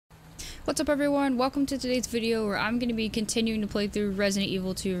What's up everyone, welcome to today's video where I'm going to be continuing to play through Resident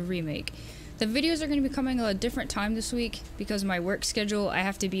Evil 2 Remake. The videos are going to be coming at a different time this week because of my work schedule. I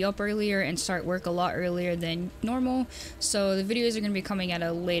have to be up earlier and start work a lot earlier than normal, so the videos are going to be coming at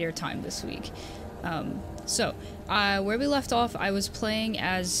a later time this week. Where we left off, I was playing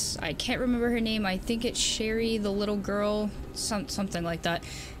as, I can't remember her name, I think it's Sherry, the little girl, something like that.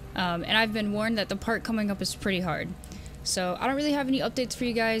 And I've been warned that the part coming up is pretty hard. So I don't really have any updates for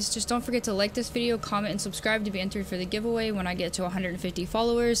you guys. Just don't forget to like this video, comment, and subscribe to be entered for the giveaway when I get to 150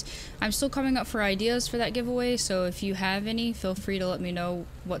 followers. I'm still coming up for ideas for that giveaway, so if you have any, feel free to let me know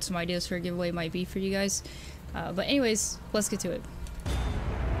what some ideas for a giveaway might be for you guys. But anyways, let's get to it.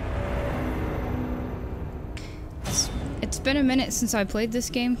 It's been a minute since I played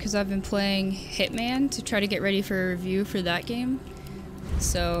this game because I've been playing Hitman to try to get ready for a review for that game.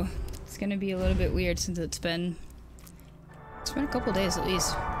 So it's gonna be a little bit weird since it's been a couple days at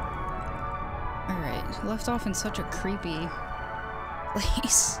least. Alright, left off in such a creepy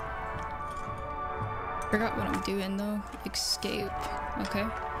place. Forgot what I'm doing though. Escape. Okay.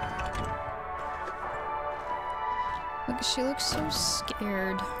 Look, she looks so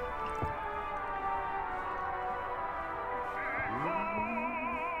scared.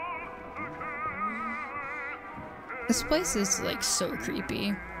 This place is like so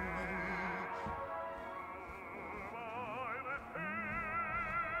creepy.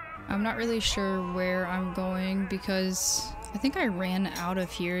 I'm not really sure where I'm going because I think I ran out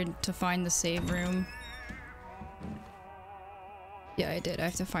of here to find the save room. Yeah, I did. I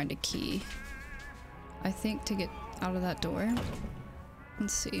have to find a key, I think, to get out of that door.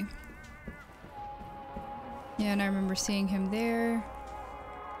 Let's see. Yeah, and I remember seeing him there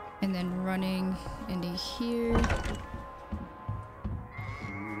and then running into here.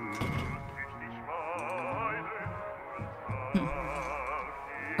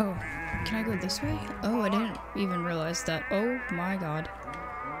 Oh, can I go this way? Oh, I didn't even realize that. Oh my god.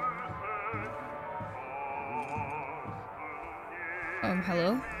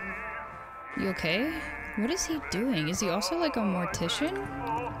 Hello? You okay? What is he doing? Is he also like a mortician?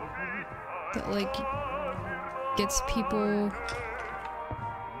 That like gets people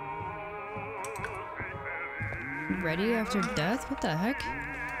ready after death? What the heck?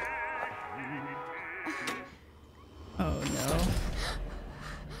 Oh no.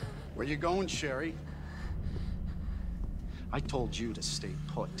 Where you going, Sherry? I told you to stay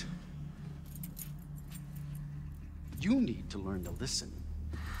put. You need to learn to listen.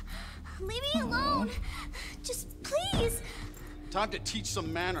 Leave me alone! Just please! Time to teach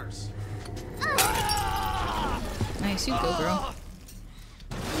some manners. Nice, you go, girl.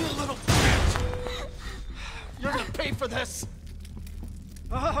 You little bitch! You're gonna pay for this!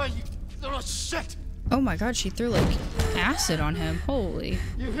 You little shit! Oh my god, she threw like acid on him. Holy.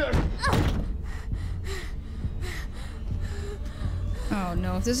 You hear? Oh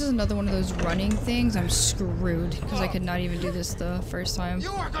no, if this is another one of those running things, I'm screwed because I could not even do this the first time.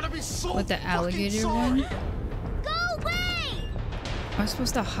 You are gonna be so with the alligator one. Go away! Am I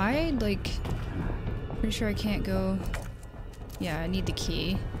supposed to hide? Like, pretty sure I can't go. Yeah, I need the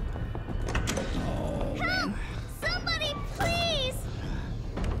key. Oh man. Somebody, please!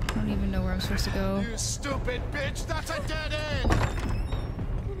 I don't even know where I'm supposed to go. You stupid bitch! That's a dead end!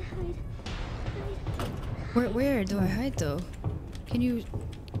 Where do I hide though? Can you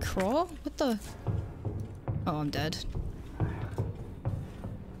crawl? What the? Oh, I'm dead.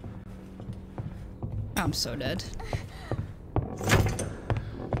 I'm so dead.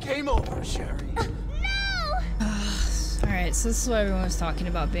 Game over, Sherry. No! Alright, so this is what everyone was talking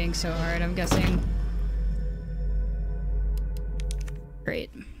about being so hard, I'm guessing.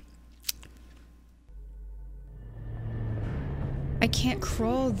 Great. I can't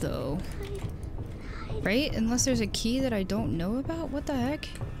crawl though. Right? Unless there's a key that I don't know about? What the heck?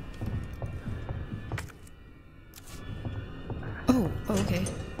 Oh, okay.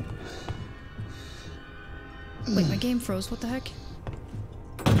 Wait, my game froze. What the heck?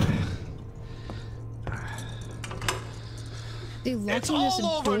 They locking this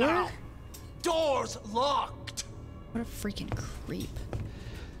door? Now. Doors locked. What a freaking creep.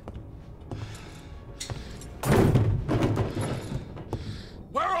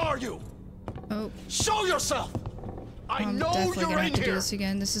 Where are you? Oh. Show yourself! I'm know definitely you're gonna have in to do here. this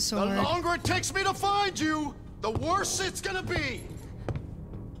again. This is so The hard. longer it takes me to find you, the worse it's gonna be.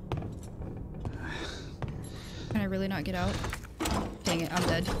 Can I really not get out? Dang it, I'm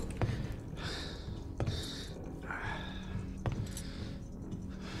dead.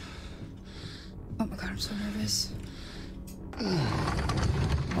 Oh my god, I'm so nervous.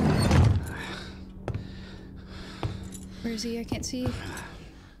 Where is he? I can't see.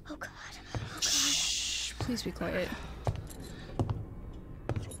 Oh god. Please be quiet.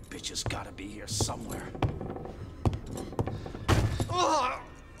 Little bitch has gotta be here somewhere.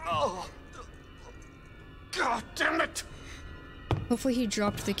 Oh, God damn it! Hopefully he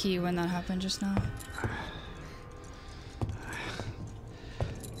dropped the key when that happened just now.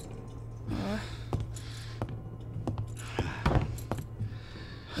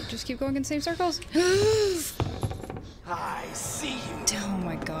 Just keep going in the same circles. I see you. Oh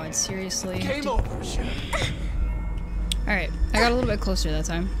my god, seriously. Game over, shit. Alright, I got a little bit closer that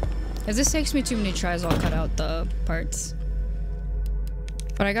time. If this takes me too many tries, I'll cut out the parts.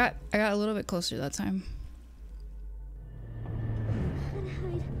 But I got a little bit closer that time.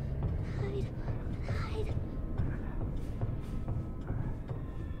 Hide.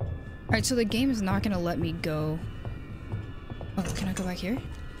 Alright, so the game is not gonna let me go. Oh, can I go back here?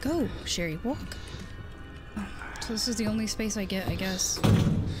 Go, Sherry, walk. Oh, so this is the only space I get, I guess.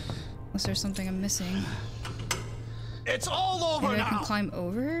 Unless there's something I'm missing. It's all over Maybe now. I can climb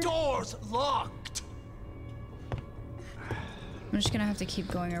over? Doors locked. I'm just gonna have to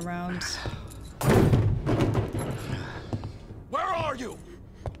keep going around. Where are you?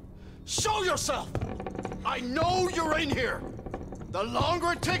 Show yourself. I know you're in here. The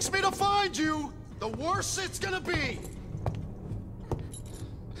longer it takes me to find you, the worse it's gonna be.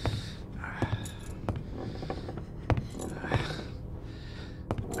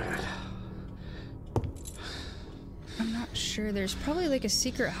 I'm not sure. There's probably like a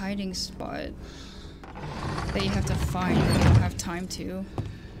secret hiding spot that you have to find when you don't have time to.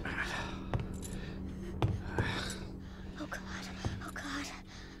 Oh God.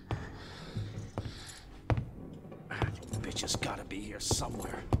 Bitch has gotta be here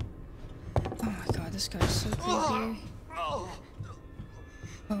somewhere. Oh my god, this guy's so creepy. Oh,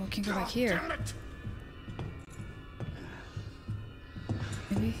 I can go back here. Damn it.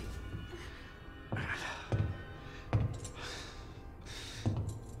 Maybe.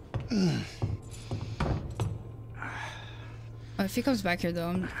 Oh, if he comes back here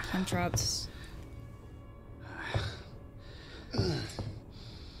though, I'm trapped.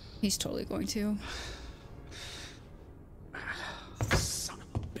 He's totally going to. Son of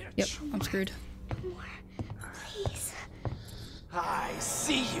a bitch. Yep, I'm screwed. More. Please. I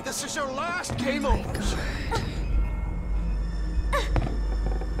see you. This is your last game over.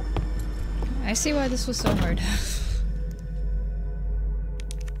 I see why this was so hard. Hide.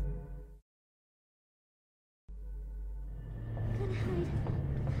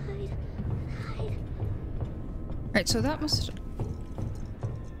 Alright, so that must...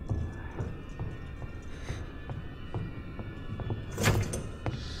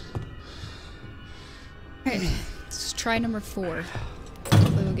 Alright, let's try number 4.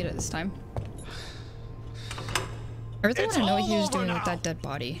 Hopefully we'll get it this time. I really want to know what he was doing with that dead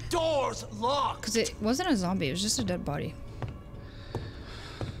body. Doors locked. Because it wasn't a zombie, it was just a dead body.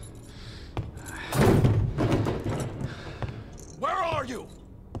 Where are you?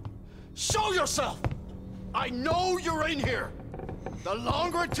 Show yourself. I know you're in here. The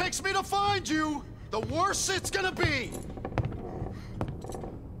longer it takes me to find you, the worse it's gonna be.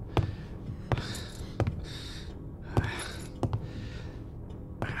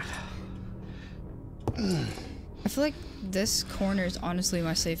 I feel like this corner is honestly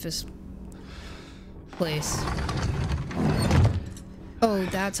my safest place. Oh,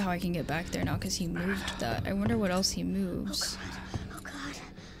 that's how I can get back there now, because he moved that. I wonder what else he moves. Oh God.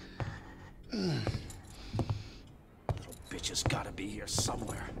 Little bitch has gotta be here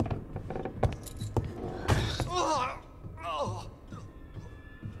somewhere.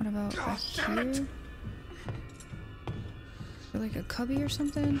 What about back here? Is there like a cubby or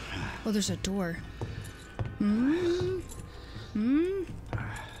something? Oh, there's a door.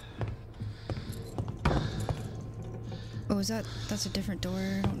 Oh, is that's a different door.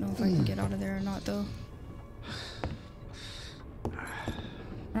 I don't know if I can get out of there or not, though. I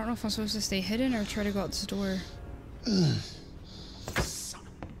don't know if I'm supposed to stay hidden or try to go out this door. Son of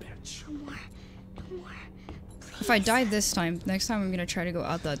a bitch. No more. If I die this time, next time I'm gonna try to go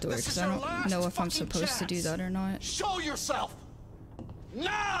out that door, because I don't know if I'm supposed to do that or not. Show yourself.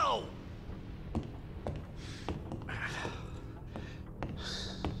 Now!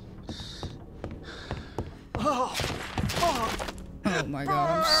 Oh my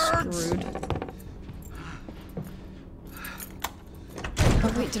god, I'm screwed.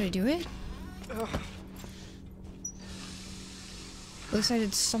 Oh wait, did I do it? At least I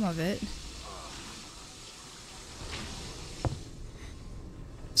did some of it.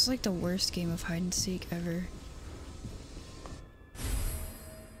 It's like the worst game of hide and seek ever.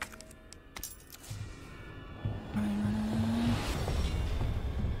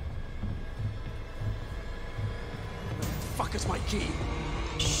 fuck is my key?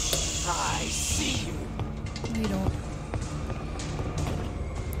 I see you. No, you don't.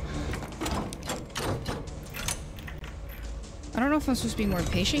 I don't know if I'm supposed to be more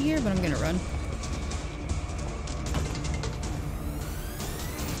patient here, but I'm gonna run.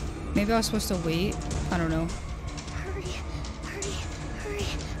 Maybe I was supposed to wait. I don't know. Hurry, hurry, hurry.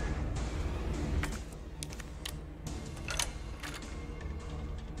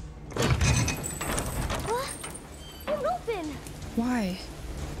 What? It won't open. Why?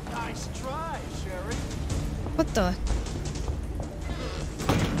 Nice try, Sherry. What the?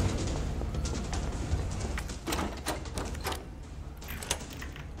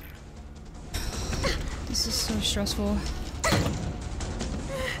 This is so stressful.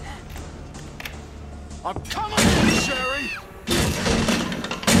 I'm coming in, Sherry!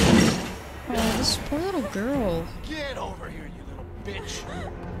 Oh, this poor little girl. Get over here, you little bitch!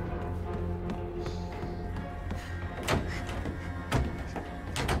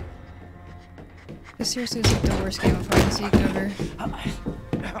 This seriously is like the worst game of hide and seek ever.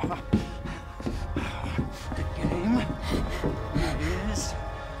 The game is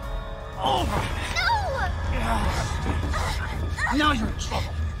over! No! Now you're in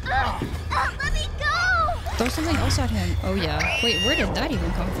trouble! Let me go! Throw something else at him. Oh yeah. Wait, where did that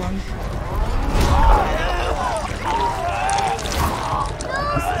even come from?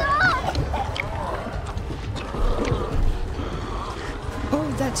 No, stop!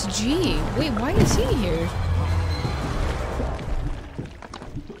 Oh, that's G. Wait, why is he here?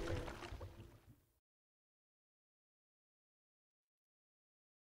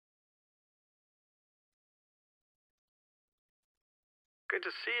 Good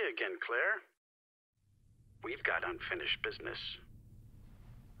to see you again, Claire. We've got unfinished business.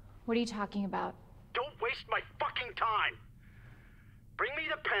 What are you talking about? Don't waste my fucking time! Bring me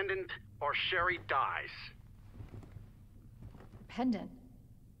the pendant, or Sherry dies. Pendant?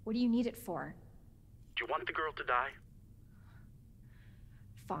 What do you need it for? Do you want the girl to die?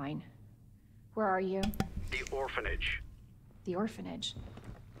 Fine. Where are you? The orphanage. The orphanage.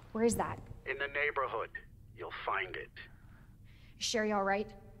 Where is that? In the neighborhood. You'll find it. Is Sherry all right?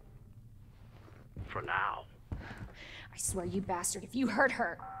 For now. I swear, you bastard, if you hurt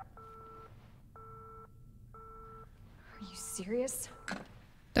her... Are you serious?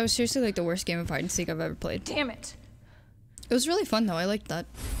 That was seriously like the worst game of hide and seek I've ever played. Damn it! It was really fun though, I liked that.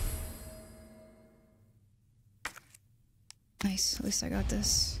 Nice, at least I got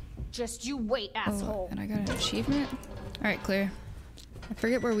this. Just you wait, Oh, asshole! and I got an achievement? Alright, Claire. I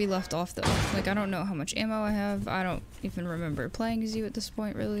forget where we left off though. Like, I don't know how much ammo I have. I don't even remember playing as you at this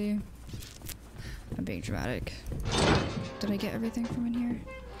point, really. I'm being dramatic. Did I get everything from in here?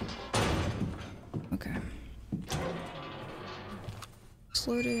 Okay. It's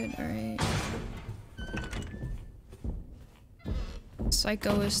loaded, alright.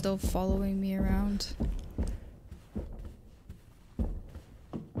 Psycho is still following me around.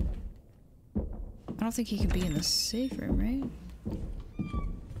 I don't think he can be in the safe room, right?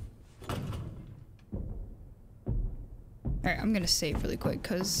 Alright, I'm gonna save really quick,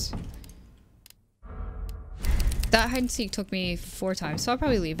 because that hide and seek took me 4 times, so I'll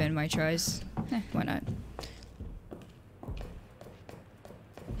probably leave in my tries. Why not?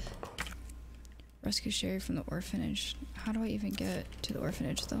 Rescue Sherry from the orphanage. How do I even get to the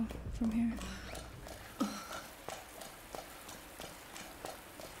orphanage, though, from here?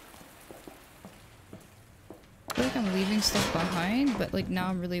 I feel like I'm leaving stuff behind, but like now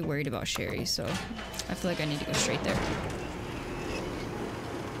I'm really worried about Sherry, so I feel like I need to go straight there.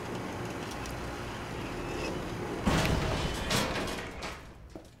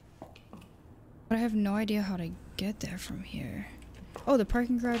 But I have no idea how to get there from here. Oh, the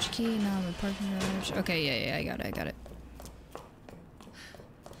parking garage key. Now I'm in parking garage. Okay, yeah, I got it.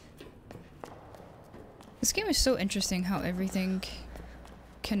 This game is so interesting how everything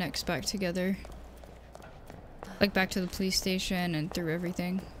connects back together. Like back to the police station and through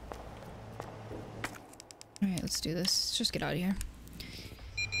everything. Alright, let's do this. Let's just get out of here.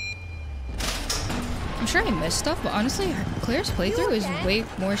 I'm sure I missed stuff, but honestly, Claire's playthrough is way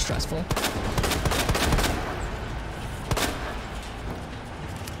more stressful.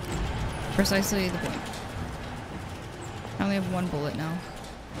 Precisely the point. I only have 1 bullet now.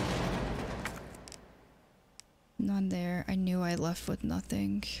 None there. I knew I left with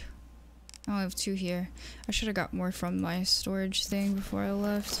nothing. I only have 2 here. I should have got more from my storage thing before I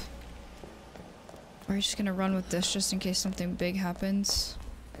left. Or I'm just gonna run with this just in case something big happens.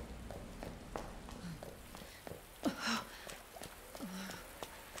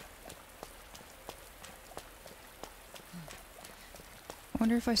 I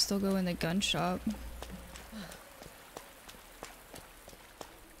wonder if I still go in the gun shop.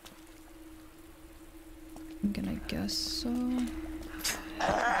 guess so.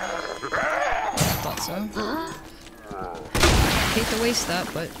 Thought so. Hate to waste that,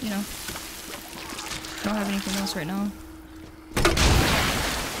 but you know. Don't have anything else right now.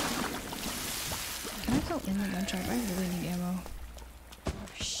 Can I go in the gun shop? I really need ammo. Oh,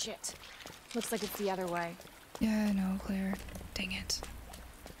 shit. Looks like it's the other way. Yeah, I know, Claire. Dang it.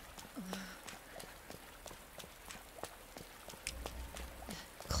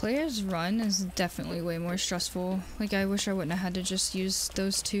 Claire's run is definitely way more stressful. Like, I wish I wouldn't have had to just use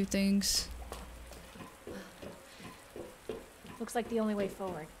those two things. Looks like the only way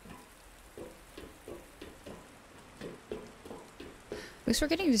forward. At least we're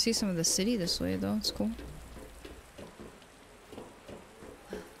getting to see some of the city this way, though. It's cool.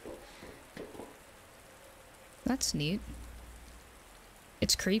 That's neat.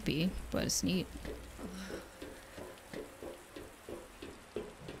 It's creepy, but it's neat.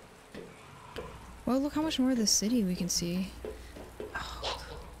 Well, look how much more of the city we can see. Oh.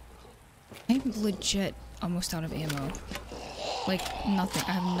 I'm legit almost out of ammo. Like, nothing.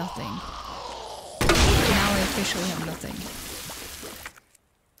 I have nothing. Now I officially have nothing.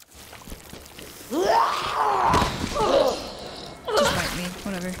 Just bite me.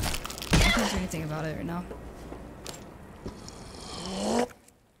 Whatever. I can't do anything about it right now.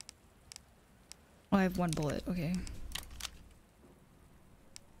 Oh, I have one bullet. Okay.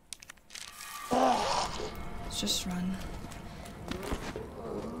 Let's just run.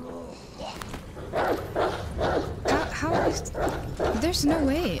 How is... There's no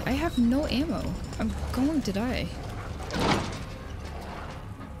way. I have no ammo. I'm going to die.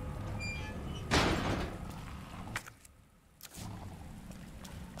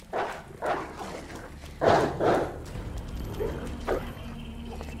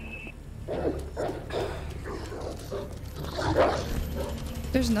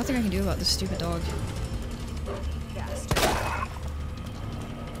 There's nothing I can do about this stupid dog.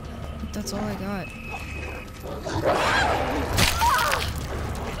 That's all I got.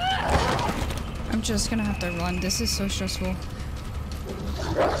 I'm just gonna have to run. This is so stressful.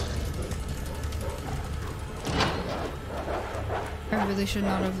 I really should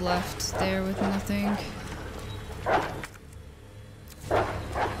not have left there with nothing.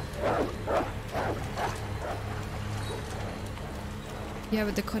 Yeah,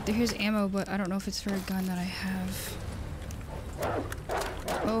 but here's ammo, but I don't know if it's for a gun that I have.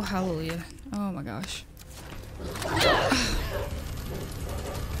 Oh, hallelujah. Oh my gosh.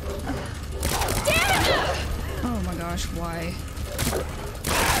 Oh my gosh, why?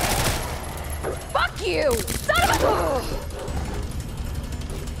 Fuck you! Son of a...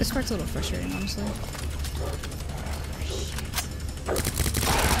 This part's a little frustrating, honestly.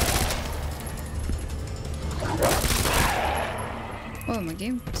 Oh, my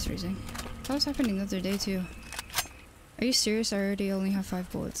game is freezing. That was happening the other day, too. Are you serious? I already only have 5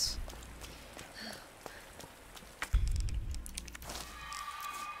 bullets.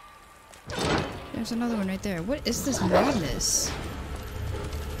 There's another one right there. What is this madness?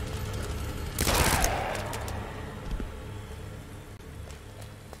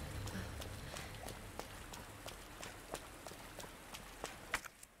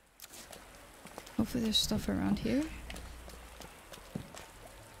 Hopefully there's stuff around here.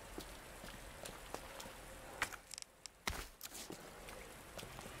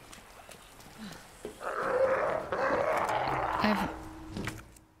 I have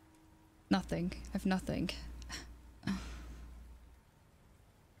nothing. I have nothing.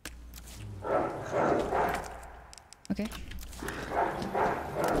 Okay.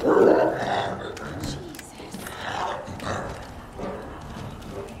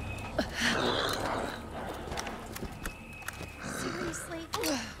 Seriously?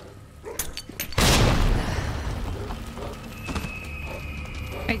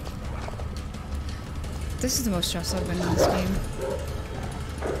 This is the most stressed I've been in this game.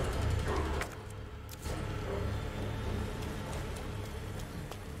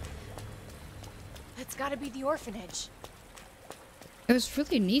 That's gotta be the orphanage. It was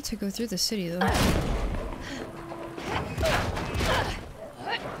really neat to go through the city, though.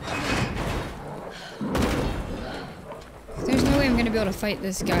 There's no way I'm gonna be able to fight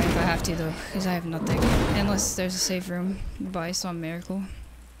this guy if I have to, though, because I have nothing. Unless there's a safe room by some miracle.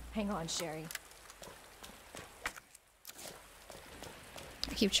 Hang on, Sherry.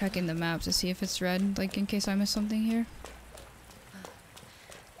 I keep checking the map to see if it's red, like in case I miss something here.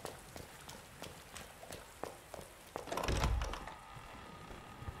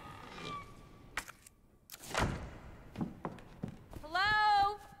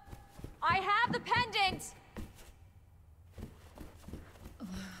 Hello? I have the pendant!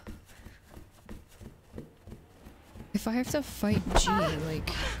 If I have to fight G, like...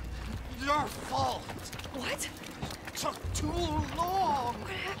 Your fault. What? Took too long.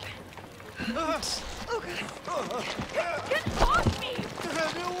 What happened? Oh god. Get off me!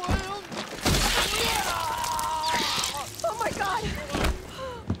 Oh my god!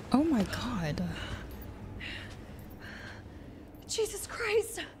 Oh my god. Jesus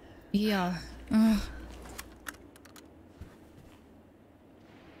Christ! Yeah. Oh.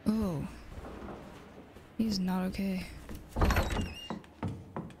 He's not okay.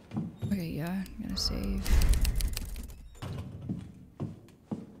 Okay, yeah, I'm gonna save.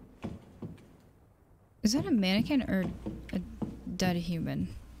 Is that a mannequin or a dead human?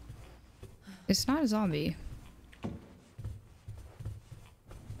 It's not a zombie.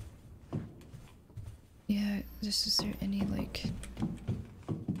 Yeah, just is there any like...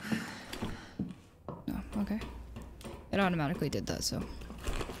 No, okay. It automatically did that, so...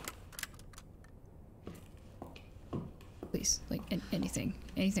 Please, like anything.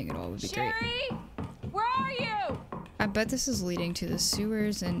 Anything at all would be great. Sherry! Where are you? I bet this is leading to the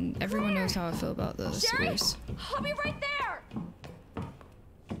sewers, and everyone knows how I feel about the Sherry! sewers. I'll be right there!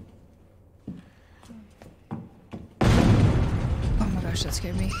 Oh my gosh, that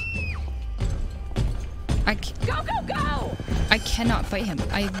scared me. Go, go, go! I cannot fight him.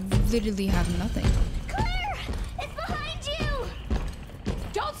 I literally have nothing. Claire! It's behind you!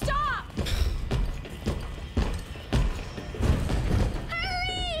 Don't stop!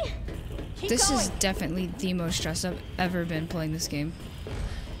 Hurry! Keep This going. is definitely the most stressed I've ever been playing this game.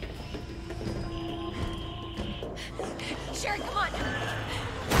 Sherry, come on!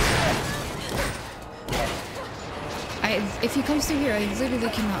 If he comes through here, I literally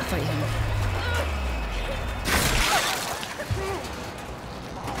cannot fight him.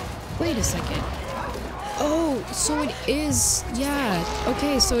 Wait a second. Oh, so it is, yeah.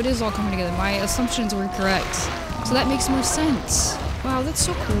 Okay, so it is all coming together. My assumptions were correct. So that makes more sense. Wow, that's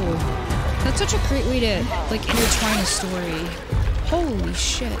so cool. That's such a great way to, like, intertwine a story. Holy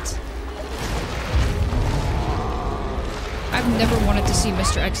shit. I've never wanted to see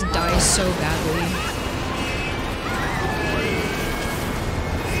Mr. X die so badly.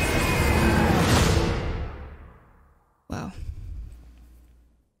 Wow.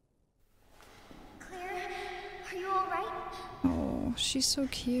 Claire, are you alright? Oh, she's so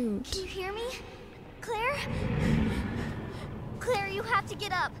cute. Can you hear me? Claire? Claire, you have to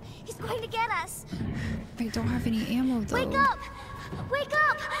get up. He's going to get us. I don't have any ammo, though. Wake up! Wake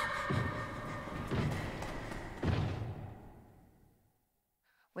up!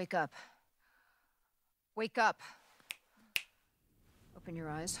 Wake up. Wake up. Open your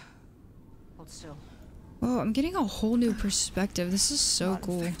eyes. Hold still. Oh, I'm getting a whole new perspective. This is so Not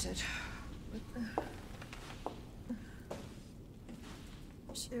cool. infected.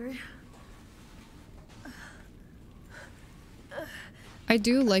 Sherry? I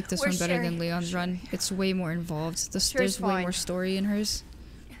do like this Where's one better Sherry? than Leon's run. It's way more involved. Sherry's There's way fine. more story in hers.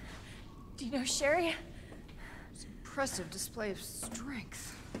 Do you know Sherry? It's an impressive display of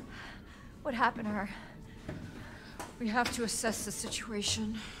strength. What happened to her? We have to assess the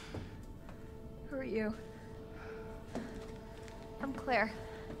situation. Who are you? I'm Claire.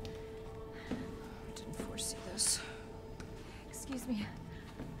 I didn't foresee this. Excuse me.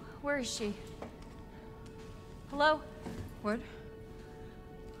 Where is she? Hello? What?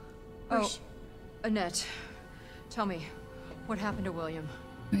 Oh, Annette. Tell me, what happened to William?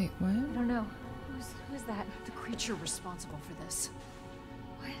 Wait, what? I don't know. Who's that? The creature responsible for this.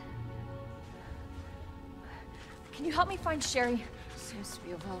 What? Can you help me find Sherry? Seems to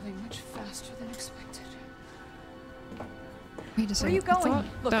be evolving much faster than expected. Wait a Where are second. you I going? thought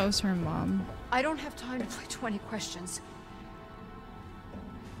Look. that was her mom. I don't have time to play 20 questions.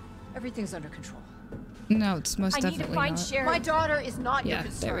 Everything's under control. No, it's most I need definitely to find not. Sherry. My daughter is not your Yeah,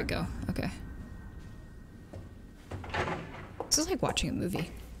 concern. there we go. Okay. This is like watching a movie.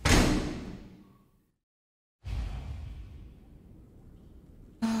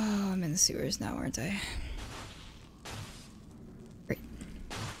 Oh, I'm in the sewers now, aren't I? Great.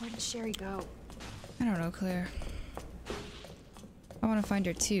 Where did Sherry go? I don't know, Claire. I want to find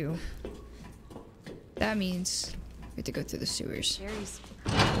her too. That means we have to go through the sewers. Sherry's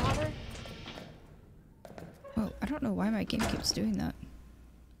daughter? Oh, I don't know why my game keeps doing that.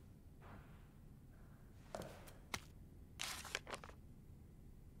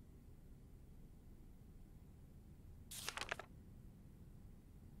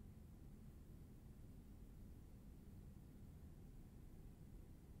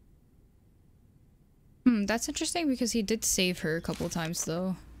 That's interesting because he did save her a couple times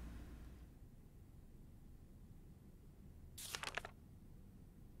though.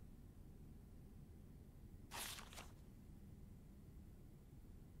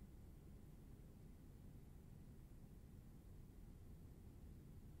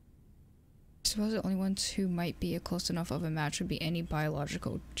 suppose the only ones who might be a close enough of a match would be any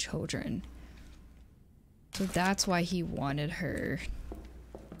biological children. So that's why he wanted her.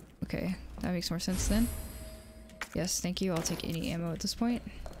 Okay, that makes more sense then. Yes, thank you. I'll take any ammo at this point.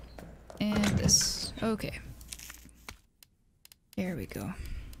 And this. Okay. There we go.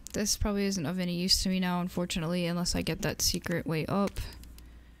 This probably isn't of any use to me now, unfortunately, unless I get that secret way up.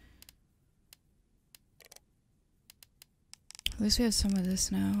 At least we have some of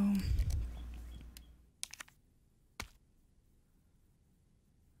this now.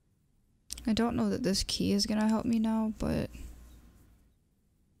 I don't know that this key is gonna help me now, but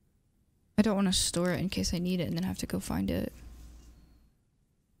I don't want to store it in case I need it and then have to go find it.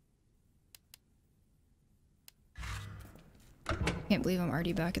 Can't believe I'm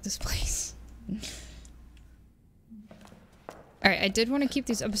already back at this place. Alright, I did want to keep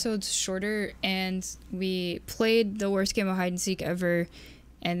these episodes shorter, and we played the worst game of hide and seek ever,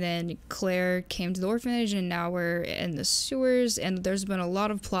 and then Claire came to the orphanage, and now we're in the sewers, and there's been a lot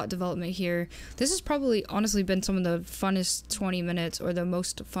of plot development here. This has probably honestly been some of the funnest 20 minutes, or the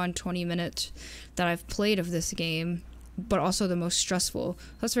most fun 20 minutes that I've played of this game, but also the most stressful.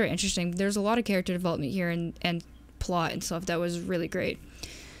 That's very interesting. There's a lot of character development here, and plot and stuff that was really great.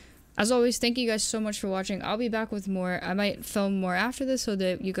 As always, thank you guys so much for watching. I'll be back with more. I might film more after this so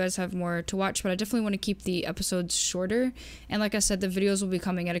that you guys have more to watch, but I definitely want to keep the episodes shorter. And like I said, the videos will be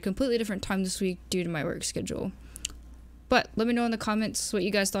coming at a completely different time this week due to my work schedule. But let me know in the comments what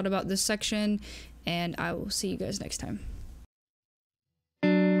you guys thought about this section, and I will see you guys next time.